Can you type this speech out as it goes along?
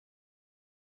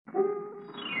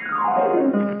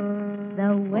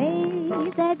The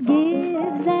wave that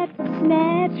gives that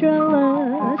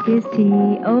natural look is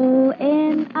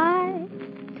T-O-N-I,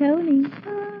 Tony.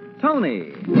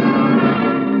 Tony.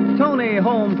 Tony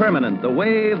Home Permanent, the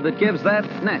wave that gives that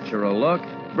natural look,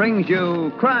 brings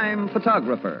you Crime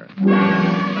Photographer.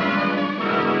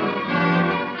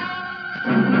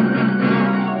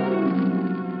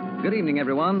 Good evening,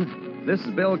 everyone. This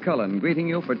is Bill Cullen greeting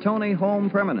you for Tony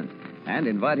Home Permanent and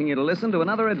inviting you to listen to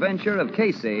another adventure of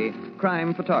Casey,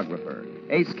 Crime Photographer,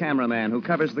 ace cameraman who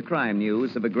covers the crime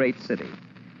news of a great city.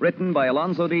 Written by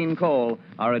Alonzo Dean Cole,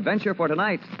 our adventure for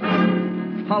tonight,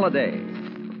 Holiday.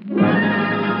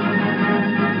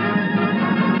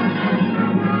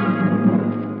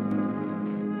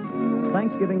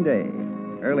 Thanksgiving Day,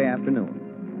 early afternoon.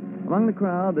 Among the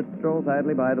crowd that strolls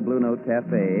idly by the Blue Note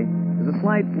Cafe is a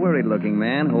slight, worried-looking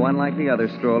man who, unlike the other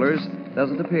strollers,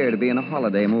 doesn't appear to be in a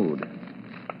holiday mood.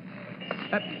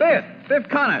 Biff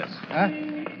Connors. Huh?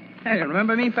 Hey, you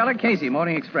remember me, fella? Casey,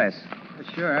 Morning Express.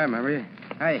 Sure, I remember you.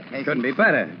 Hi, Casey. Couldn't be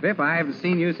better. Biff, I haven't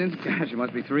seen you since, gosh, it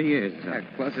must be 3 years.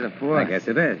 Closer to 4. I guess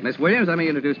it is. Miss Williams, let me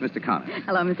introduce Mr. Connors.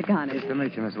 Hello, Mr. Connors. Nice to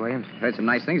meet you, Miss Williams. Heard some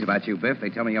nice things about you, Biff. They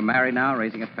tell me you're married now,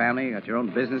 raising a family, got your own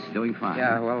business, doing fine.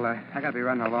 Yeah, well, I gotta be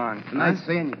running along. Nice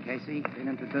seeing you, Casey. Being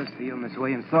introduced to you, Miss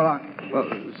Williams. So long. Well,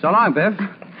 so long, Biff.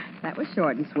 That was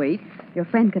short and sweet. Your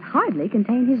friend could hardly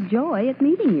contain his joy at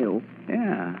meeting you.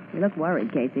 Yeah. You look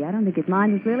worried, Casey. I don't think his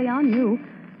mind was really on you.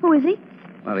 Who is he?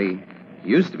 Well, he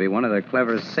used to be one of the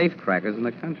cleverest safe crackers in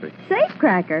the country.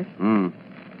 Safecracker.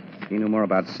 He knew more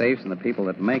about safes than the people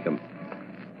that make them.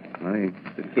 Well, he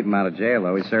did keep him out of jail,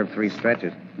 though. He served 3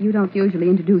 stretches. You don't usually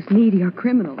introduce me to your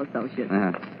criminal associates.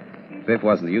 Biff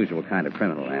wasn't the usual kind of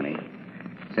criminal, Annie.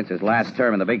 Since his last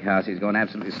term in the big house, he's going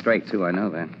absolutely straight, too. I know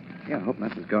that. Yeah, I hope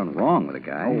nothing's gone wrong with the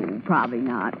guy. Oh, probably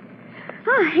not.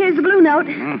 Here's the Blue Note.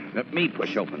 Let me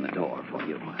push open the door for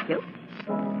you. You?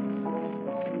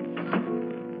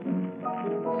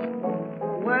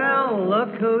 Well, look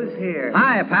who's here.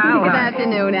 Hi, pal. Good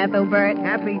afternoon, Ethelbert.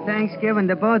 Happy Thanksgiving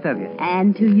to both of you.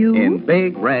 And to you? In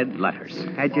big red letters.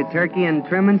 Had your turkey and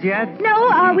trimmings yet?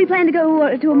 No, we plan to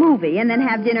go to a movie and then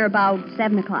have dinner about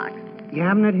 7 o'clock. You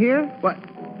having it here? What?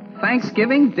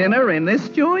 Thanksgiving dinner in this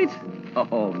joint?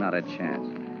 Oh, not a chance.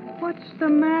 What's the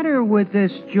matter with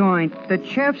this joint? The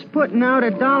chef's putting out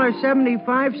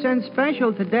 $1.75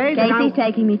 special today. Casey's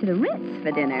taking me to the Ritz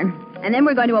for dinner. And then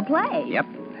we're going to a play. Yep.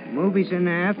 Movies in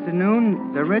the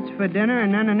afternoon, the Ritz for dinner,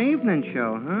 and then an evening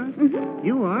show, huh? Mm-hmm.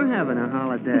 You are having a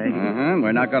holiday.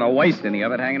 We're not going to waste any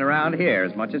of it hanging around here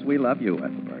as much as we love you,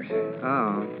 Ethelbert.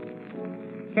 Oh.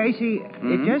 Casey,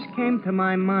 it just came to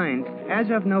my mind. As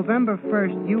of November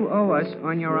 1st, you owe us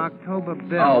on your October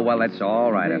bill. Oh, well, that's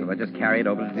all right, Ethelbert. Just carry it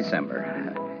over to December.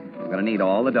 I'm going to need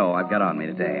all the dough I've got on me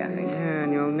today, I think. Yeah,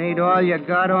 and you'll need all you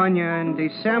got on you in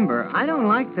December. I don't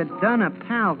like to dun a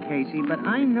pal, Casey, but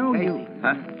I know you...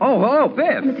 Huh? Oh, hello,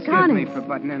 Biff. Mr. Excuse Connors. me for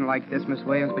butting in like this, Miss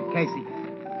Williams, but Casey,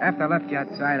 after I left you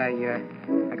outside, I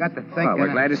got to thinking... Well,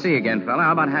 we're glad to see you again, fella.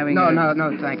 How about having... No,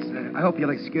 thanks. I hope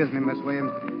you'll excuse me, Miss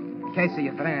Williams. Casey,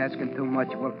 if I ain't asking too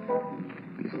much, well,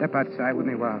 will you step outside with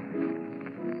me while...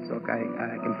 So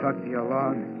I can talk to you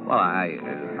alone? Well,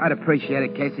 I'd appreciate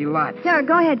it, Casey, lots. Sure,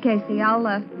 go ahead, Casey. I'll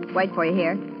wait for you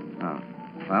here. Oh,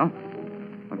 well,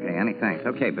 okay, Annie, thanks.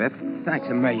 Okay, Biff. Thanks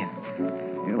a million.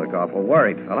 You look awful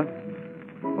worried, fella.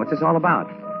 What's this all about?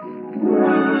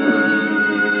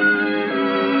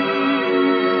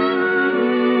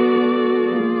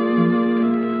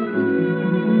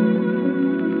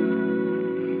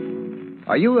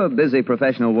 Are you a busy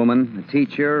professional woman, a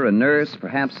teacher, a nurse,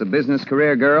 perhaps a business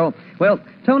career girl? Well,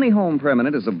 Tony Home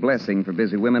Permanent is a blessing for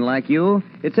busy women like you.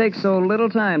 It takes so little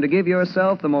time to give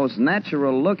yourself the most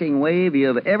natural-looking wave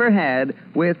you've ever had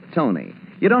with Tony.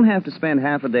 You don't have to spend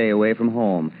half a day away from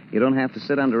home. You don't have to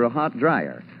sit under a hot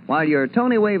dryer. While your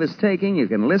Tony wave is taking, you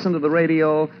can listen to the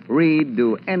radio, read,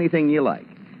 do anything you like.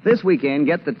 This weekend,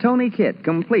 get the Tony Kit,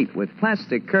 complete with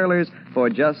plastic curlers for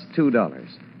just $2.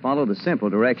 Follow the simple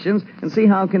directions and see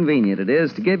how convenient it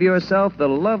is to give yourself the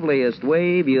loveliest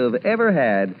wave you've ever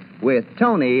had with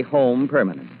Tony Home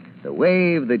Permanent. The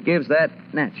wave that gives that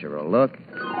natural look.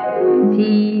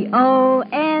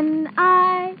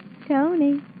 T-O-N-I,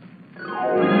 Tony.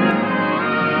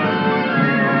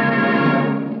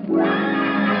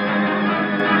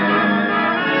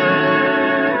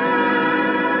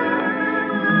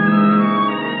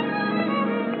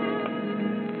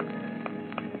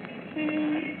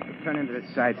 Turn into the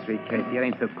side street, Casey. It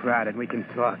ain't too crowded. We can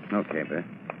talk. Okay, Biff.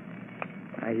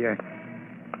 I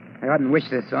oughtn't wish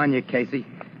this on you, Casey.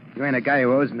 You ain't a guy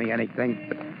who owes me anything.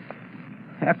 But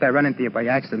after I run into you by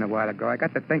accident a while ago, I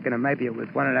got to thinking that maybe it was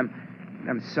one of them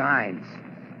Them signs.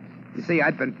 You see,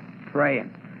 I'd been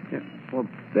praying. Yeah. Well,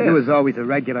 Biff. You was always a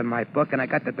regular in my book, and I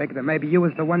got to thinking that maybe you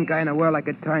was the one guy in the world I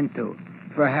could turn to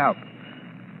for help.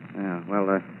 Yeah, well,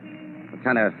 what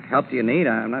kind of help do you need?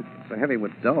 I'm not so heavy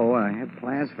with dough. I had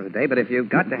plans for the day, but if you've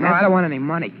got to have... No, I don't want any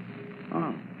money.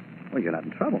 Oh. Well, you're not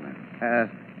in trouble, then.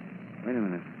 Wait a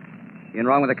minute. You in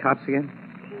wrong with the cops again?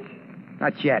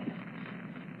 Not yet.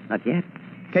 Not yet?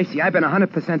 Casey, I've been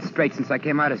 100% straight since I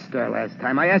came out of stir last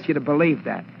time. I asked you to believe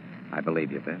that. I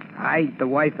believe you, Biff. The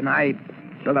wife and I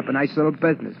built up a nice little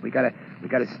business. We got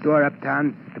a store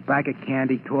uptown, tobacco,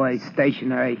 candy, toys,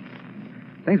 stationery.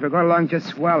 Things were going along just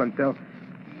swell until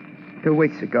 2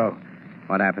 weeks ago.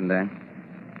 What happened then?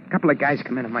 A couple of guys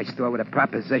come into my store with a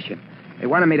proposition. They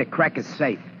wanted me to crack a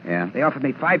safe. Yeah? They offered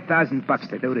me $5,000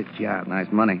 to do the job.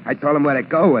 Nice money. I told them where to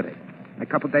go with it. And a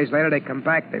couple of days later, they come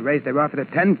back. They raised their offer to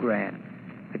 $10,000.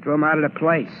 I threw them out of the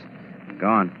place.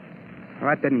 Gone. Well,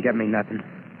 that didn't get me nothing.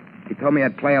 He told me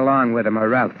I'd play along with him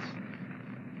or else.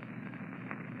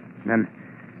 And then,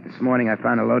 this morning, I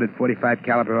found a loaded .45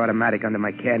 caliber automatic under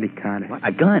my candy counter. What?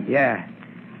 A gun? Yeah.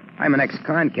 I'm an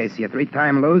ex-con, Casey, a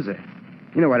 3-time loser.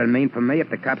 You know what it'd mean for me if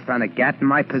the cops found a gat in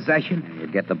my possession?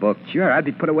 You'd get the book. Sure, I'd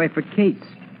be put away for keeps.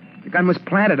 The gun was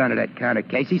planted under that counter,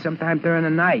 Casey, sometime during the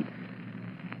night.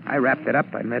 I wrapped it up.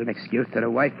 I made an excuse to the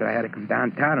wife that I had to come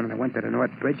downtown, and I went to the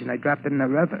North Bridge, and I dropped it in the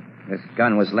river. This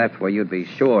gun was left where you'd be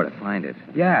sure to find it.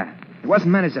 Yeah. It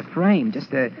wasn't meant as a frame,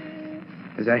 just as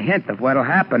a hint of what'll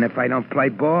happen if I don't play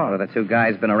ball. Well, the two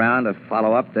guys been around to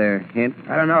follow up their hint?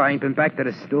 I don't know. I ain't been back to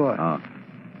the store. Oh.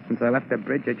 Since I left the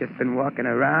bridge, I've just been walking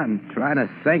around trying to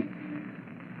think.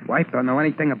 Wife don't know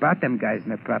anything about them guys in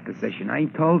their proposition. I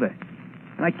ain't told her.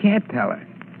 And I can't tell her.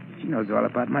 She knows all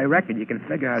about my record. You can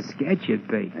figure how scared she'd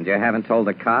be. And you haven't told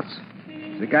the cops?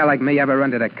 Does a guy like me ever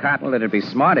run to the cop? Well, it'd be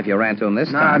smart if you ran to them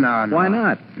this time. No. Why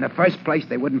not? In the first place,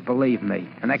 they wouldn't believe me.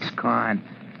 An ex-con.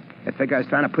 They'd figure I was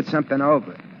trying to put something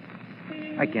over.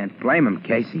 I can't blame them,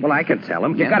 Casey. Well, I can tell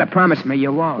them. You gotta promise me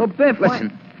you won't. Well, Biff,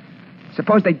 listen.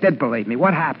 Suppose they did believe me.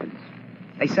 What happens?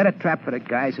 They set a trap for the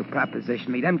guys who propositioned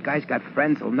me. Them guys got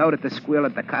friends who'll know that the squeal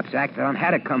that the cops acted on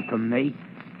had to come from me.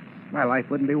 My life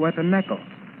wouldn't be worth a nickel.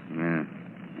 Yeah.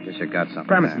 Guess you got something.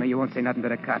 Promise there. me you won't say nothing to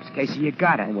the cops, Casey. You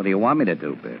got it. Well, what do you want me to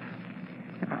do, Biff?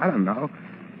 I don't know.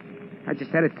 I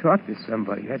just had to talk to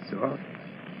somebody, that's all.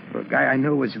 For a guy I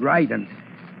knew was right, and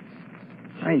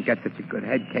I ain't got such a good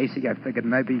head, Casey. I figured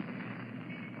maybe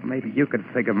you could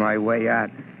figure my way out.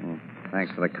 Well,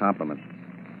 thanks for the compliment.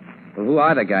 Well, who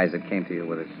are the guys that came to you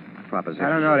with this proposition? I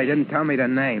don't know. They didn't tell me their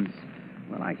names.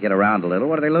 Well, I get around a little.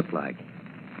 What do they look like?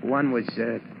 One was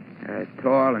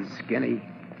tall and skinny,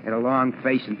 had a long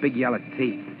face and big yellow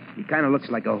teeth. He kind of looks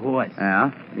like a horse.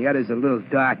 Yeah? The other's a little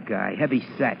dark guy, heavy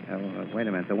set. Oh, wait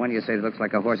a minute. The one you say looks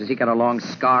like a horse, has he got a long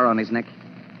scar on his neck?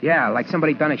 Yeah, like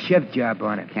somebody done a shiv job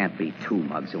on it. Can't be two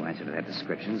mugs who answer to that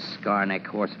description. Scar neck,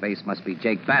 horse face must be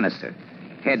Jake Bannister.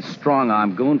 Head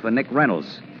strong-arm goon for Nick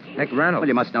Reynolds. Nick Reynolds? Well,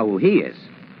 you must know who he is.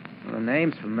 Well, the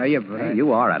name's familiar, but... Hey,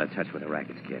 you are out of touch with the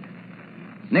rackets, kid.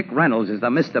 Nick Reynolds is the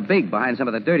Mr. Big behind some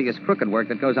of the dirtiest crooked work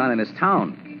that goes on in this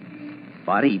town.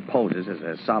 But he poses as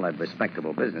a solid,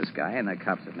 respectable business guy, and the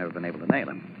cops have never been able to nail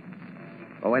him.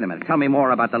 Oh, wait a minute. Tell me more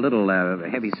about the little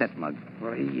heavy-set mug.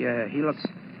 Well, he looks...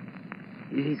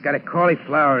 He's got a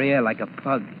cauliflower ear like a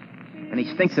pug. And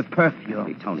he stinks of perfume.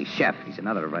 Hey, Tony Chef. He's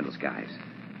another of Reynolds' guys.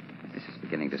 This is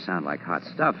beginning to sound like hot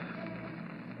stuff.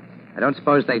 I don't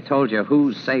suppose they told you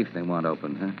whose safe they want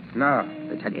opened, huh? No.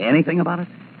 They tell you anything about it?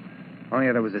 Only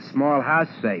there was a small house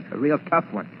safe, a real tough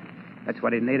one. That's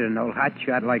what he needed, an old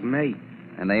hotshot like me.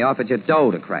 And they offered you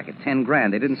dough to crack it,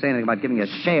 $10,000. They didn't say anything about giving you a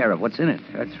share of what's in it.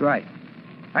 That's right.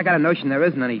 I got a notion there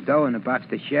isn't any dough in the box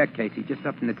to share, Casey. Just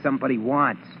something that somebody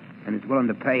wants and is willing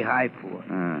to pay high for.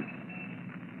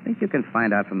 Think you can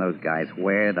find out from those guys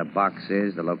where the box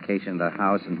is, the location of the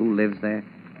house, and who lives there?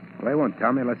 Well, they won't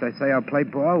tell me unless I say I'll play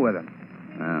ball with them.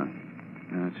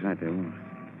 Oh. No, that's right, they won't.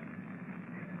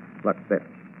 Look, Biff,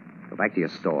 go back to your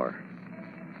store.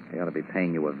 They ought to be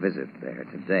paying you a visit there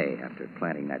today after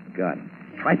planting that gun.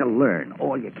 Try to learn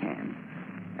all you can.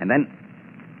 And then...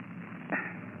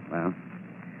 Well,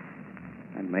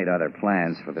 I've made other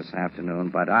plans for this afternoon,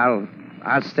 but I'll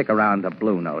stick around the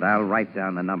Blue Note. I'll write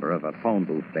down the number of a phone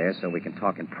booth there so we can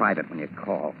talk in private when you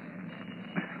call.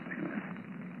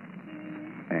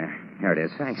 There, here it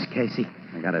is. Thanks, Casey.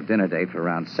 I got a dinner date for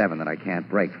around 7 that I can't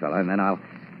break, fella, and then I'll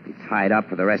be tied up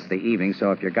for the rest of the evening,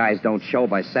 so if your guys don't show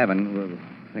by 7, well,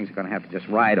 things are going to have to just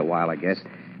ride a while, I guess.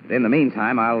 But in the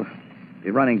meantime, I'll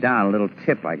be running down a little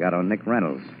tip I got on Nick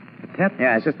Reynolds. A tip?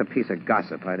 Yeah, it's just a piece of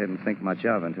gossip I didn't think much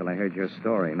of until I heard your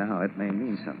story. Now it may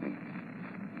mean something.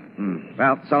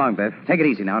 Well, so long, Biff. Take it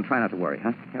easy now and try not to worry,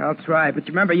 huh? Yeah, I'll try, but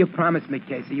you remember you promised me,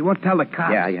 Casey. You won't tell the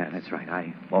cops. Yeah, that's right.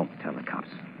 I won't tell the cops.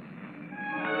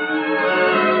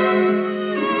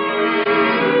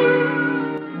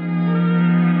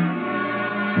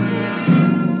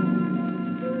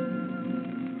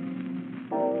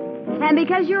 And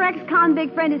because your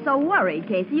ex-convict friend is so worried,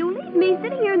 Casey, you leave me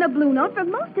sitting here in the Blue Note for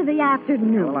most of the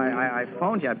afternoon. Well, I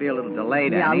phoned you. I'd be a little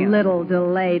delayed, Yeah, Annie. a little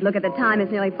delayed. Look at the time.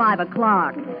 It's nearly 5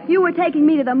 o'clock. You were taking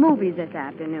me to the movies this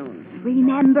afternoon.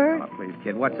 Remember? Oh, please,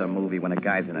 kid, what's a movie when a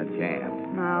guy's in a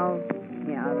jam? Oh,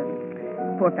 yeah,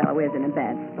 the poor fellow is in a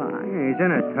bad spot. Yeah, he's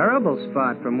in a terrible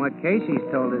spot from what Casey's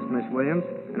told us, Miss Williams.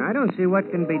 And I don't see what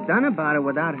can be done about it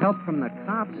without help from the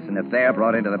cops. And if they're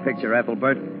brought into the picture,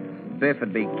 Ethelbert, Biff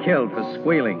would be killed for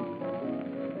squealing.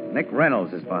 Nick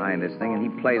Reynolds is behind this thing, and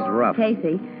he plays rough.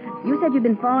 Casey, you said you'd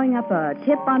been following up a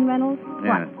tip on Reynolds?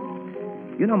 Yeah.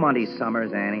 What? You know Monty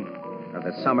Summers, Annie? Of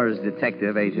the Summers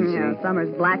Detective Agency? Yeah, Summers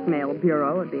Blackmail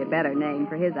Bureau would be a better name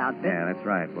for his outfit. Yeah, that's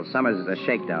right. Well, Summers is a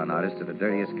shakedown artist of the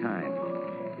dirtiest kind.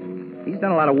 He's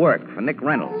done a lot of work for Nick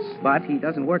Reynolds, but he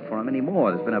doesn't work for him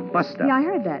anymore. There's been a bust-up. Yeah, I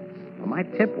heard that. Well, my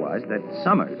tip was that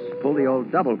Summers pulled the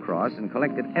old double-cross and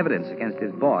collected evidence against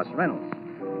his boss, Reynolds,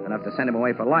 enough to send him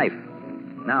away for life.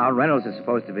 Now, Reynolds is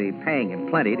supposed to be paying him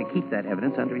plenty to keep that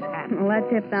evidence under his hat. Well, that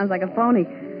tip sounds like a phony.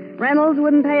 Reynolds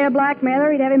wouldn't pay a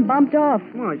blackmailer. He'd have him bumped off.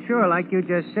 Well, sure, like you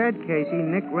just said, Casey,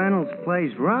 Nick Reynolds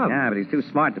plays rough. Yeah, but he's too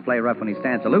smart to play rough when he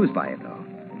stands to lose by it, though.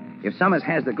 If Summers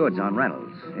has the goods on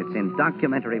Reynolds, it's in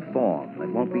documentary form. It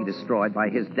won't be destroyed by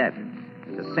his death.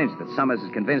 It's a cinch that Summers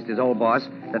has convinced his old boss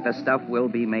that the stuff will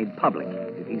be made public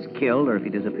if he's killed or if he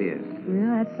disappears.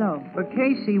 Yeah, that's so. But,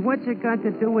 Casey, what's it got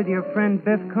to do with your friend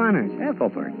Biff Connors?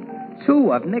 Ethelbert,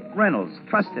 2 of Nick Reynolds'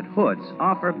 trusted hoods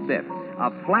offer Biff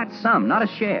a flat sum, not a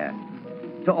share,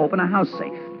 to open a house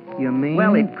safe. You mean?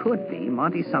 Well, it could be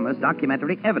Monty Summers'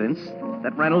 documentary evidence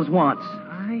that Reynolds wants.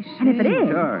 I see. And if it is,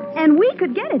 Sure. and we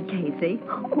could get it, Casey.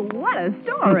 Oh, what a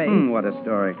story. What a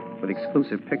story. With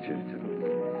exclusive pictures, too.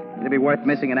 It'd be worth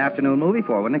missing an afternoon movie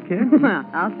for, wouldn't it, kid? Well,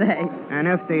 I'll say. And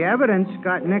if the evidence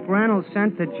got Nick Reynolds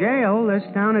sent to jail, this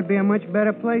town would be a much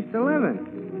better place to live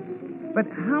in. But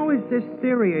how is this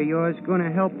theory of yours going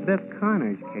to help Biff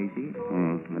Connors, Casey?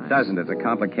 It doesn't. It's a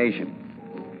complication.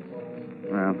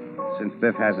 Well, since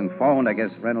Biff hasn't phoned, I guess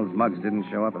Reynolds' mugs didn't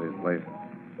show up at his place.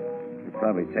 He's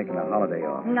probably taking a holiday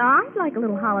off. No, I'd like a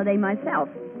little holiday myself.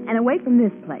 And away from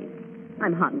this place.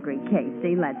 I'm hungry,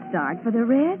 Casey. Let's start for the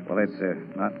Ritz. Well, it's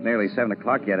not nearly 7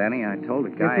 o'clock yet, Annie. I told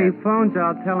the guy... If he phones,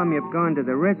 I'll tell him you've gone to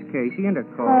the Ritz, Casey, and a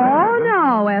call. Oh,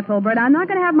 no, Ethelbert. I'm not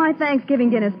going to have my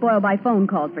Thanksgiving dinner spoiled by phone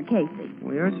calls for Casey.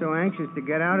 Well, you're so anxious to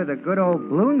get out of the good old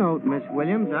Blue Note, Miss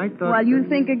Williams, I thought... Well, you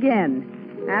think again.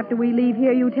 After we leave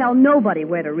here, you tell nobody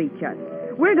where to reach us.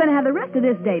 We're going to have the rest of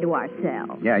this day to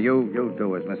ourselves. Yeah, you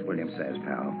do as Miss Williams says,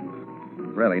 pal.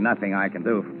 Really nothing I can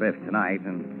do for Biff tonight,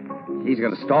 and he's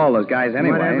going to stall those guys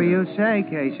anyway. Whatever you say,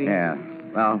 Casey. Yeah.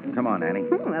 Well, come on, Annie.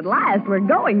 At last, we're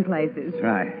going places. That's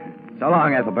right. So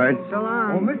long, Ethelbert. So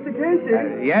long. Mr.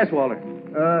 Casey. Yes, Walter.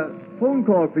 Phone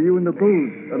call for you in the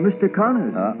booth. Mr.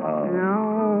 Connors. Uh-oh.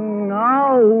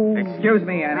 No. Excuse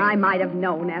me, Annie. I might have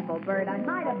known, Ethelbert. I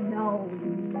might have known.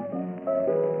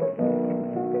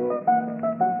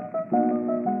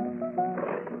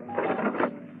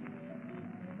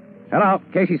 Hello,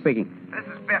 Casey speaking. This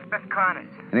is Biff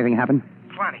Connors. Anything happen?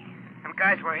 Plenty. Them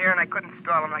guys were here, and I couldn't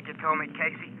stall them like you told me,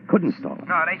 Casey. Couldn't stall him.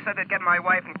 No, they said they'd get my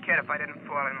wife and kid if I didn't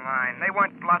fall in line. They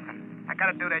weren't bluffing. I got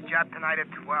to do their job tonight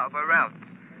at 12, or else.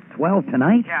 12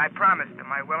 tonight? Yeah, I promised them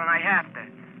I will, and I have to.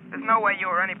 There's no way you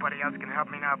or anybody else can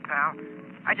help me now, pal.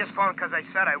 I just phoned because I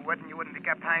said I would, and you wouldn't have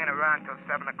kept hanging around till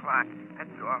 7 o'clock. That's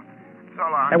all. So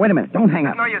long. Hey, wait a minute. Don't hang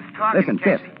up. No use talking, Listen,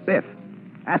 Casey. Biff.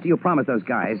 After you promised those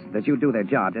guys that you'd do their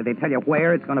job, did they tell you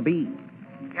where it's going to be?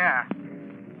 Yeah.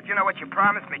 But you know what you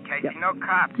promised me, Casey. Yeah. No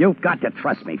cops. You've got to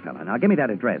trust me, fella. Now, give me that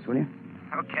address, will you?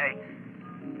 Okay.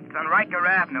 It's on Riker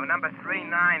Avenue, number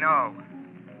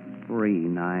 390.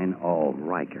 390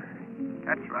 Riker.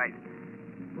 That's right.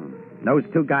 Those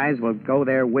 2 guys will go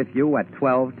there with you at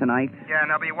 12 tonight? Yeah,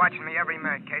 and they'll be watching me every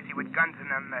minute, Casey, with guns in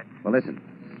their mitts. Well, listen.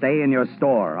 Stay in your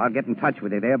store. I'll get in touch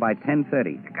with you there by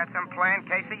 10:30. You got some plan,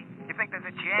 Casey? You think there's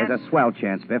a chance? There's a swell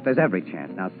chance, Biff. There's every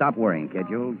chance. Now, stop worrying, kid.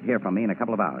 You'll hear from me in a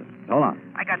couple of hours. Hold on.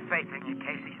 I got faith in you,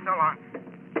 Casey. So long.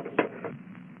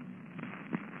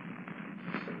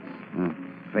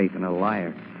 Faith in a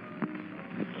liar.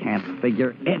 I can't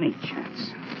figure any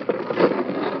chance.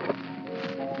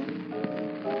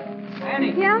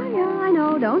 Annie. Yeah, I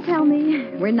know. Don't tell me.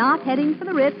 We're not heading for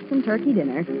the Ritz and turkey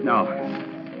dinner. No.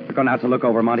 We're going out to look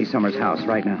over Monty Summers' house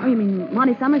right now. Oh, you mean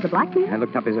Monty Summers, the blackmailer? I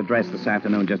looked up his address this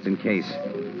afternoon just in case.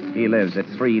 He lives at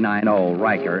 390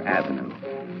 Riker Avenue.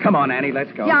 Come on, Annie,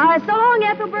 let's go. Yeah, so long,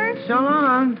 Ethelbert. So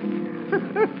long.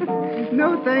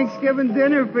 No Thanksgiving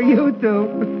dinner for you two.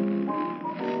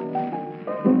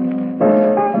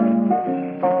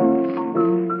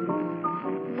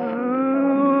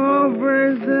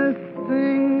 Over the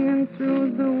thing and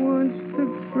through the woods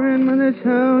to grandmother's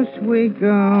house we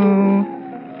go.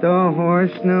 The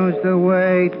horse knows the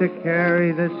way to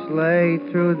carry the sleigh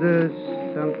through the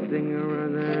something or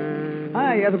other.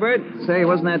 Hi, Ethelbert. Say,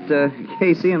 wasn't that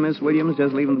Casey and Miss Williams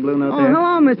just leaving the Blue Note there?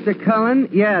 Hello, Mr. Cullen.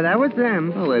 Yeah, that was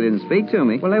them. Oh, they didn't speak to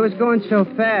me. Well, they was going so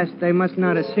fast, they must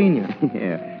not have seen you.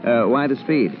 Yeah. Why the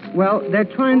speed? Well, they're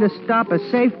trying to stop a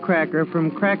safe cracker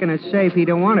from cracking a safe he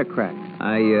don't want to crack.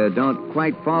 I don't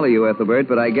quite follow you, Ethelbert,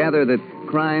 but I gather that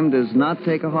crime does not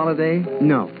take a holiday?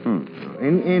 No.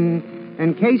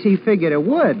 And Casey figured it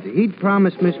would. He'd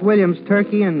promised Miss Williams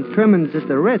turkey and trimmings at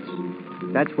the Ritz.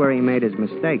 That's where he made his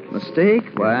mistake. Mistake?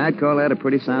 Why, I'd call that a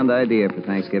pretty sound idea for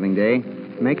Thanksgiving Day.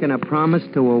 Making a promise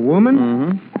to a woman?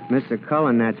 Mm-hmm. Mr.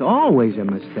 Cullen, that's always a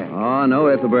mistake. Oh, no,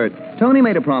 Ethelbert. Tony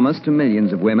made a promise to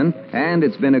millions of women, and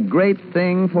it's been a great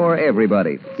thing for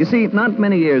everybody. You see, not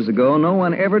many years ago, no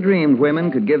one ever dreamed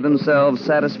women could give themselves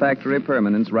satisfactory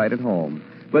permanence right at home.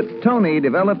 But Tony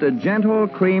developed a gentle,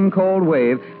 cream-cold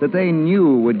wave that they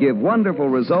knew would give wonderful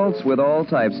results with all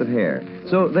types of hair.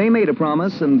 So they made a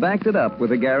promise and backed it up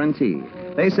with a guarantee.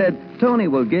 They said, Tony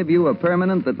will give you a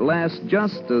permanent that lasts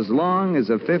just as long as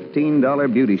a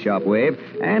 $15 beauty shop wave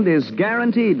and is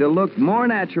guaranteed to look more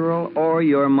natural or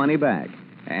your money back.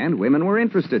 And women were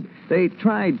interested. They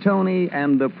tried Tony,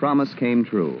 and the promise came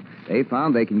true. They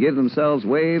found they can give themselves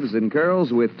waves and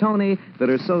curls with Tony that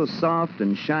are so soft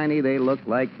and shiny they look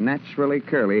like naturally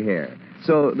curly hair.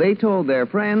 So they told their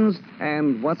friends,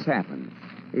 and what's happened?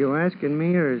 Are you asking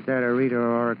me, or is that a Rita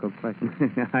or Oracle question?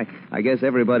 I guess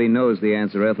everybody knows the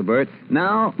answer, Ethelbert.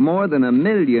 Now, more than 1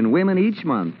 million women each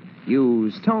month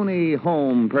use Tony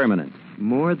Home Permanent.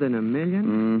 More than 1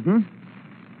 million? Mm-hmm.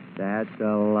 That's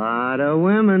a lot of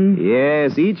women.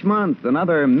 Yes, each month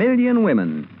another 1 million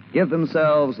women give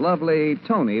themselves lovely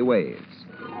Tony waves.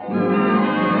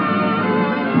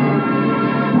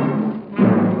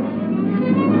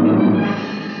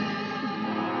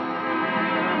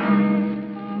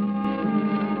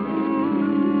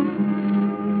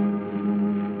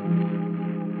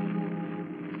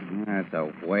 That's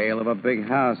a whale of a big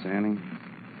house, Annie.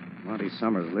 Monty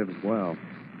Summers lives well.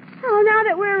 Oh, now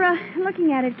that we're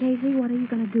looking at it, Casey, what are you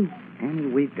going to do? Annie,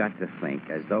 we've got to think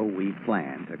as though we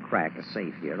plan to crack a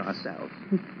safe here ourselves.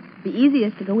 The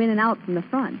easiest to go in and out from the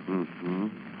front. Mm-hmm.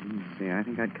 See, I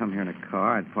think I'd come here in a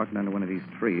car. I'd park it under one of these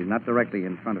trees. Not directly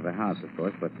in front of the house, of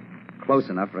course, but close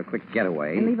enough for a quick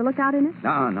getaway. And leave a lookout in it? No,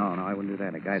 I wouldn't do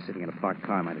that. A guy sitting in a parked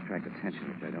car might attract attention,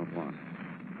 which I don't want.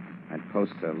 I'd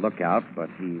post a lookout, but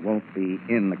he won't be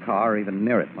in the car or even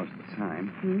near it most of the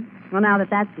time. Hmm? Well, now that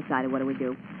that's decided, what do we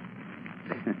do?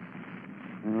 I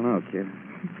don't know, kid.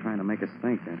 Trying to make us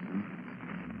think, that's all.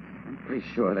 I'm pretty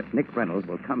sure that Nick Reynolds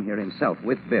will come here himself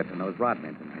with Biff and those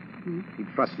rodmen tonight. He'd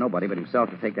trust nobody but himself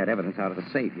to take that evidence out of the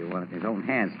safe. He'll want it in his own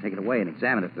hands to take it away and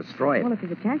examine it, destroy it. Well, if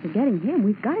there's a chance of getting him,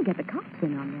 we've got to get the cops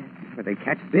in on this. But they'd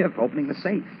catch Biff opening the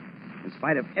safe. In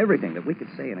spite of everything that we could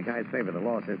say in a guy's favor, the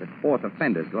law says that fourth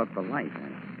offenders go up for life.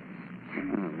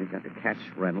 And we've got to catch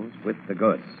Reynolds with the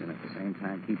goods and at the same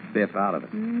time keep Biff out of it.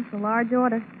 It's a large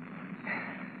order.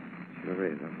 Sure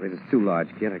is. It's too large,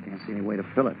 kid. I can't see any way to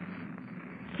fill it.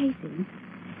 Casey,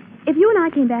 if you and I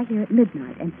came back here at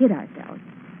midnight and hid ourselves,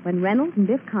 when Reynolds and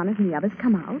Biff Connors and the others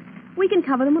come out, we can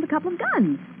cover them with a couple of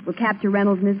guns. We'll capture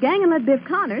Reynolds and his gang and let Biff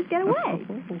Connors get away.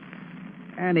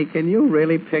 Annie, can you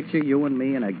really picture you and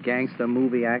me in a gangster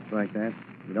movie act like that?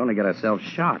 We'd only get ourselves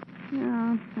shot.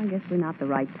 No, I guess we're not the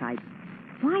right type.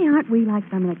 Why aren't we like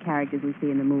some of the characters we see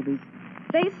in the movies?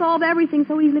 They solve everything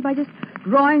so easily by just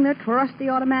drawing their trusty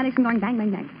automatics and going bang,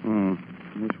 bang, bang.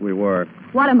 Wish we were.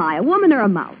 What am I, a woman or a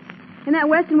mouse? In that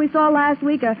Western we saw last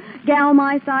week, a gal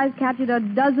my size captured a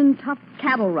dozen tough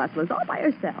cattle rustlers all by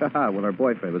herself. Well, her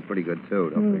boyfriend was pretty good,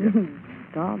 too, don't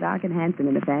forget. Tall, dark, and handsome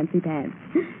in the fancy pants.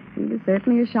 He was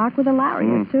certainly a shark with a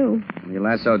lariat, too. He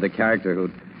lassoed the character who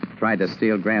tried to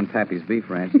steal Grandpappy's beef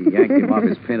ranch. He yanked him off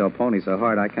his pinto pony so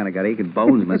hard I kind of got aching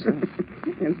bones myself.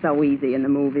 It's so easy in the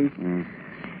movies.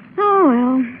 Oh,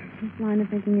 well, this line of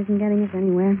thinking isn't getting us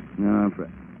anywhere. No,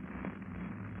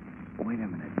 wait a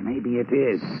minute. Maybe it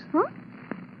is. Huh?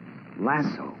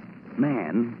 Lasso.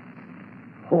 Man.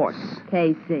 Horse.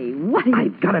 Casey, what are you...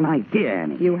 I've got an idea,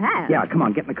 Annie. You have? Yeah, come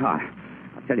on, get in the car.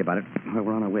 I'll tell you about it.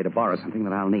 We're on our way to borrow something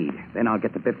that I'll need. Then I'll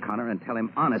get to Biff Connor and tell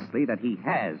him honestly that he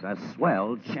has a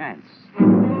swell chance.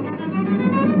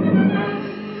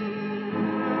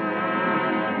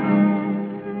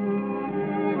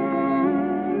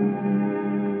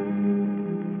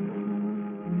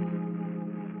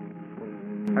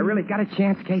 really got a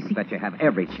chance, Casey? Bet you have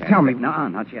every chance. Tell me. No,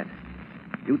 not yet.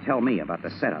 You tell me about the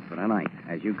setup for tonight,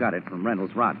 as you got it from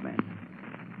Reynolds' Rodman.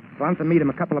 Well, I'm to meet him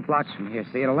a couple of blocks from here,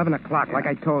 see, at 11 o'clock, like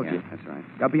I told you. That's right.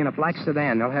 They'll be in a black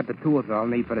sedan. They'll have the tools I'll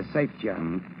need for the safe job.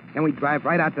 Mm-hmm. Then we drive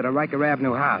right out to the Riker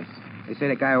Avenue house. They say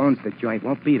the guy who owns the joint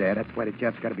won't be there. That's why the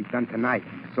job's got to be done tonight.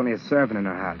 It's only a servant in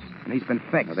the house, and he's been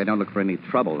fixed. Well, they don't look for any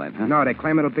trouble then, huh? No, they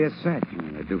claim it'll be a cinch.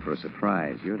 They're due for a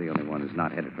surprise. You're the only one who's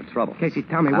not headed for trouble. Casey,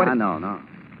 tell me what... No.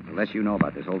 The less you know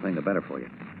about this whole thing, the better for you.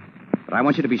 But I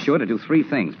want you to be sure to do 3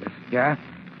 things, Biff. Yeah?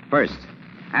 First,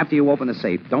 after you open the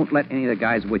safe, don't let any of the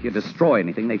guys with you destroy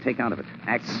anything they take out of it.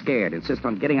 Act scared. Insist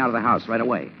on getting out of the house right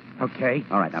away. Okay.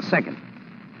 All right, now, second,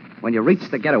 when you reach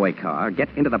the getaway car, get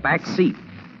into the back seat.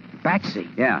 Back seat?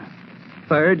 Yeah.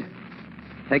 Third,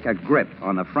 take a grip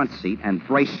on the front seat and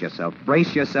brace yourself.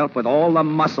 Brace yourself with all the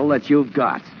muscle that you've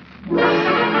got.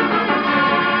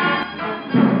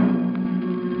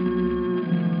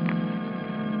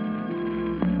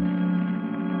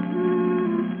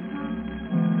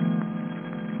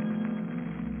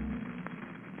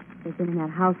 They've been in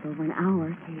that house over an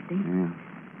hour, Casey. Yeah.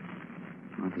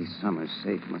 Monty Summers'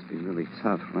 safe must be really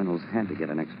tough. Reynolds had to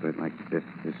get an expert like Biff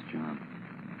for this job.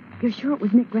 You're sure it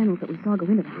was Nick Reynolds that we saw go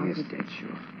into the house? Yes, dead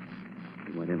sure.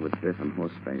 He went in with Biff and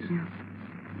Horseface. Yeah.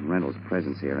 Reynolds'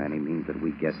 presence here, Annie, means that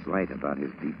we guessed right about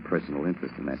his deep personal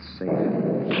interest in that safe.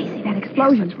 Casey, that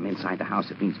explosion. Yes, that's from inside the house.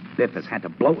 It means Biff has had to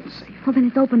blow the safe. Well, then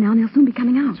it's open now, and they'll soon be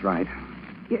coming out. That's right.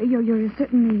 You're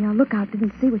certain the lookout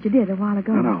didn't see what you did a while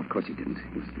ago. No, of course he didn't.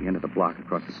 He was at the end of the block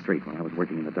across the street when I was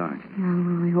working in the dark. Yeah,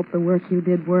 well, I hope the work you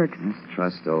did worked. Let's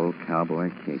trust old cowboy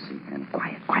Casey. And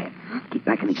quiet. Keep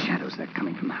back any shadows. They're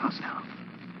coming from the house now.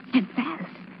 And fast.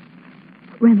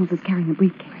 Reynolds is carrying a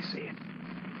briefcase. I see it.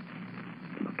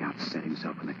 The lookout set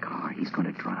himself in the car. He's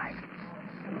going to drive.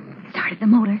 Started the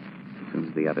motor. As soon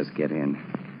as the others get in,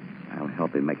 I'll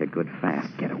help him make a good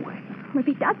fast getaway. Well, if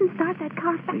he doesn't start that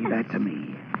car fast... Leave that to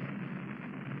me.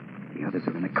 The others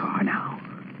are in the car now.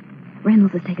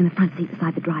 Reynolds is taking the front seat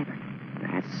beside the driver.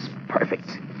 That's perfect.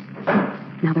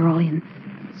 Now they're all in.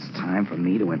 It's time for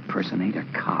me to impersonate a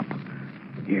cop.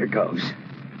 Here goes.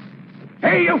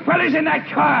 Hey, you fellas in that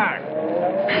car!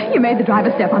 You made the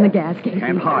driver step on the gas, Casey.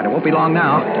 Can't hard. It won't be long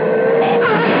now.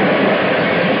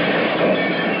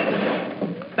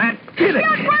 That did it!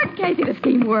 It worked, Casey. The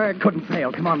scheme worked. Couldn't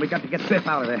fail. Come on, we got to get Biff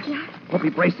out of there. Yeah. Hope he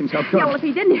braced himself good. Yeah, well, if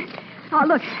he didn't... Oh,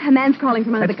 look, a man's crawling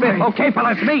from under That's the car. Biff. Okay,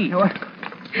 fella, it's me. What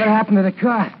happened to the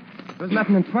car? There's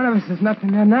nothing in front of us. There's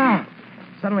nothing there now.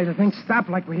 Suddenly the thing stopped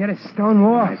like we hit a stone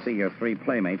wall. I see your 3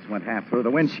 playmates went half through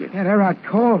the windshield. Yeah, they're out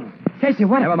cold. Casey,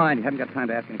 what... Never mind. You haven't got time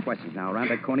to ask any questions now. Around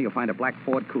that corner, you'll find a black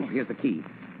Ford coupe. Here's the key.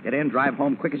 Get in, drive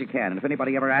home quick as you can. And if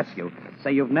anybody ever asks you,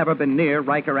 say you've never been near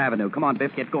Riker Avenue. Come on,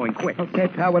 Biff, get going quick. Okay,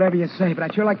 pal, whatever you say, but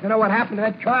I'd sure like to know what happened to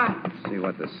that car. See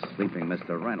what the sleeping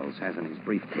Mr. Reynolds has in his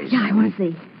briefcase. Yeah, I want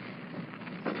to see.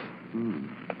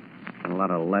 A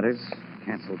lot of letters,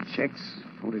 canceled checks,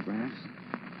 photographs.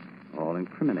 All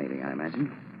incriminating, I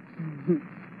imagine.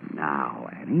 Now,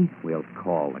 Annie, we'll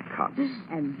call the cops.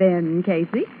 And then,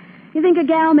 Casey, you think a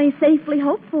gal may safely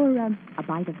hope for a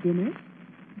bite of dinner?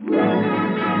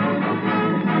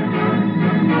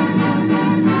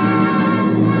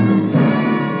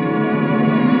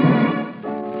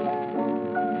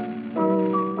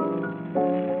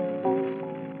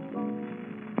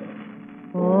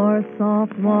 For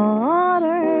soft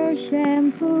water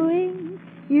shampooing,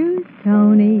 use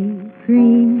Tony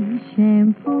Cream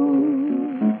Shampoo.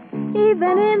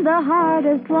 Even in the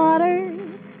hardest water,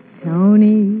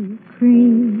 Tony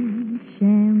Cream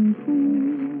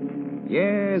Shampoo.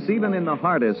 Yes, even in the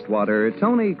hardest water,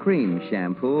 Tony Cream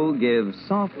Shampoo gives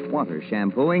soft water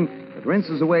shampooing that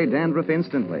rinses away dandruff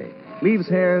instantly. Leaves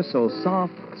hair so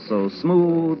soft, so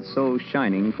smooth, so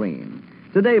shining clean.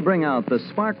 Today, bring out the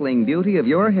sparkling beauty of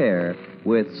your hair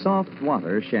with soft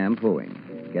water shampooing.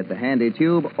 Get the handy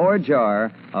tube or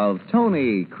jar of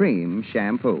Tony Cream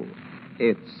Shampoo.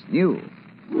 It's new.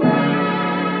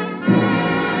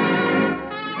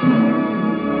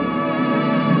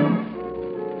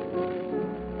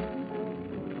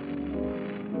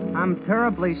 I'm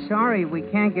terribly sorry we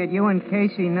can't get you and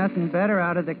Casey nothing better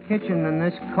out of the kitchen than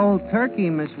this cold turkey,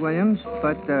 Miss Williams.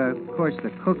 But, of course,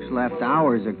 the cook's left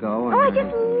hours ago. And, Oh, I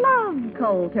just love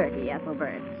cold turkey,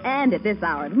 Ethelbert. And at this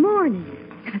hour of the morning.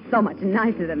 It's so much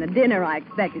nicer than the dinner I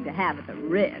expected to have at the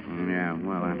Ritz. Yeah,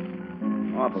 well,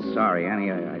 I'm awful sorry,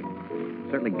 Annie. I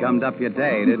certainly gummed up your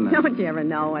day, didn't I? Don't you ever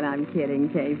know when I'm kidding,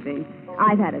 Casey?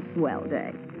 I've had a swell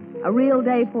day. A real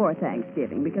day for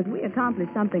Thanksgiving, because we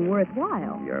accomplished something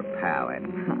worthwhile. Your pal,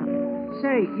 Annie.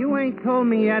 Say, you ain't told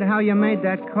me yet how you made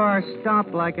that car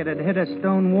stop like it had hit a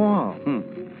stone wall.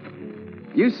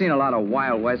 You've seen a lot of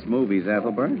Wild West movies,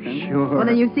 Ethelbert. Sure. Well,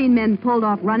 then you've seen men pulled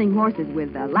off running horses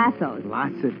with lassos.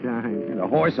 Lots of times. The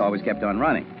horse always kept on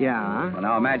running. Yeah. Well,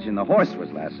 now imagine the horse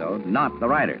was lassoed, not the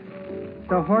rider.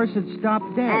 The horse had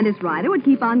stopped dead. And his rider would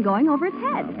keep on going over its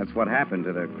head. That's what happened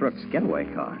to the Crook's getaway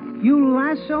car. You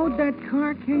lassoed that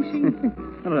car, Casey?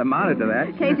 Well, it amounted to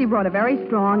that. Casey brought a very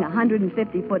strong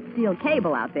 150-foot steel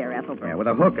cable out there, Ethelbert. Yeah, with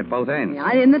a hook at both ends.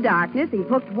 Yeah, in the darkness, he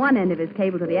hooked one end of his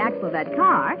cable to the axle of that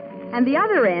car and the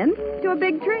other end to a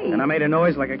big tree. And I made a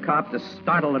noise like a cop to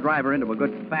startle the driver into a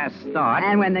good fast start.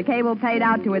 And when the cable paid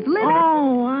out to its limit...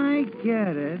 Oh, I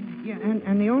get it. Yeah,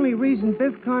 and the only reason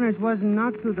Biff Connors wasn't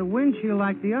knocked through the windshield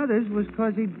like the others was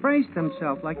because he'd braced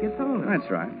himself like you told him. That's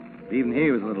right. Even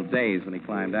he was a little dazed when he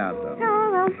climbed out, though.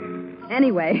 Oh, well.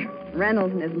 Anyway,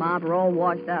 Reynolds and his mob are all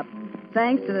washed up,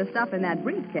 thanks to the stuff in that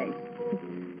briefcase.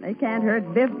 They can't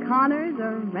hurt Biff Connors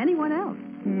or anyone else.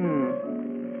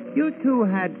 You two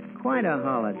had quite a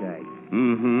holiday.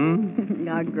 Mm-hmm.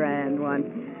 A grand one.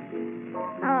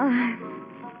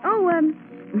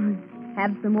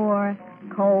 Have some more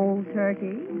cold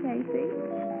turkey, Casey?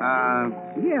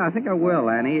 Yeah, I think I will,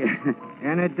 Annie.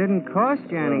 And it didn't cost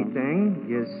you anything.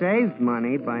 You saved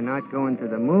money by not going to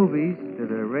the movies, to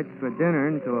the Ritz for dinner,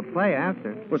 and to a play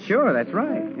after. Well, sure, that's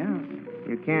right, yeah.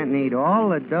 You can't need all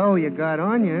the dough you got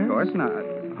on you. Of course not.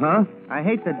 Huh? I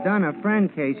hate to dun a friend,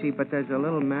 Casey, but there's a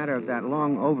little matter of that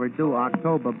long overdue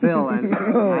October bill, and...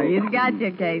 He's got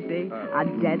you, Casey. A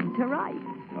dead to rights.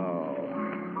 Oh.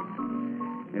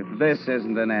 If this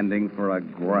isn't an ending for a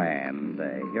grand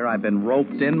day. Here I've been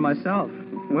roped in myself.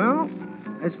 Well,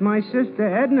 as my sister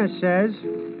Edna says,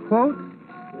 quote,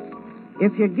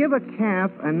 if you give a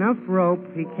calf enough rope,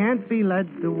 he can't be led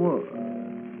to war.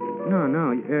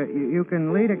 No, you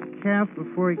can lead a calf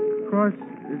before he crosses...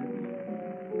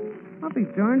 I'll be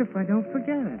darned if I don't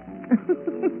forget it.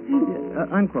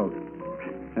 Unquote.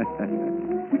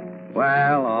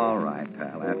 Well, all right,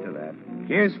 pal, after that.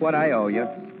 Here's what I owe you.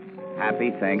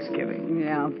 Happy Thanksgiving.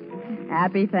 Yeah.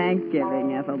 Happy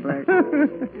Thanksgiving, Ethelbert.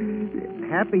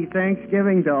 Happy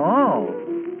Thanksgiving to all.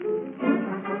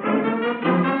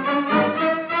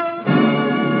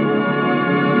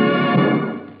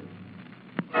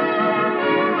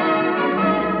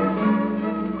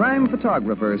 Crime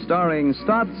Photographer, starring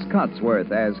Stotts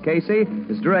Cotsworth as Casey,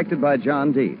 is directed by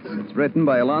John Dietz. It's written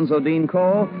by Alonzo Dean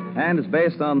Cole and is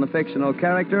based on the fictional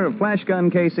character of Flash Gun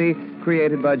Casey,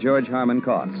 created by George Harmon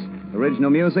Cox.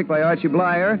 Original music by Archie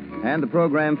Blyer, and the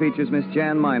program features Miss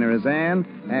Jan Miner as Anne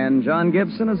and John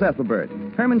Gibson as Ethelbert.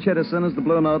 Herman Chittison is the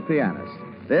Blue Note pianist.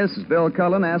 This is Bill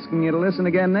Cullen asking you to listen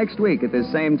again next week at this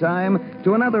same time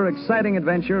to another exciting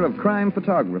adventure of Crime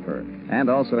Photographer, and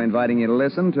also inviting you to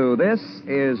listen to This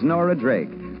is Nora Drake,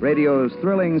 radio's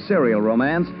thrilling serial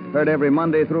romance, heard every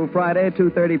Monday through Friday,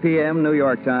 2:30 p.m. New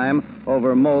York time,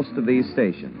 over most of these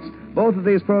stations. Both of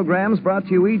these programs brought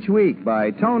to you each week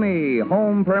by Tony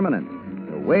Home Permanent,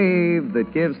 the wave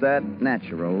that gives that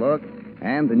natural look,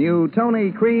 and the new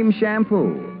Tony Cream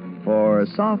Shampoo for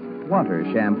soft water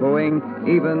shampooing,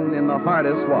 even in the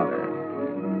hardest water.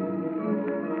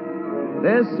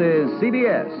 This is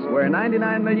CBS, where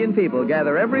 99 million people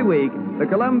gather every week, the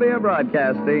Columbia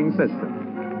Broadcasting System.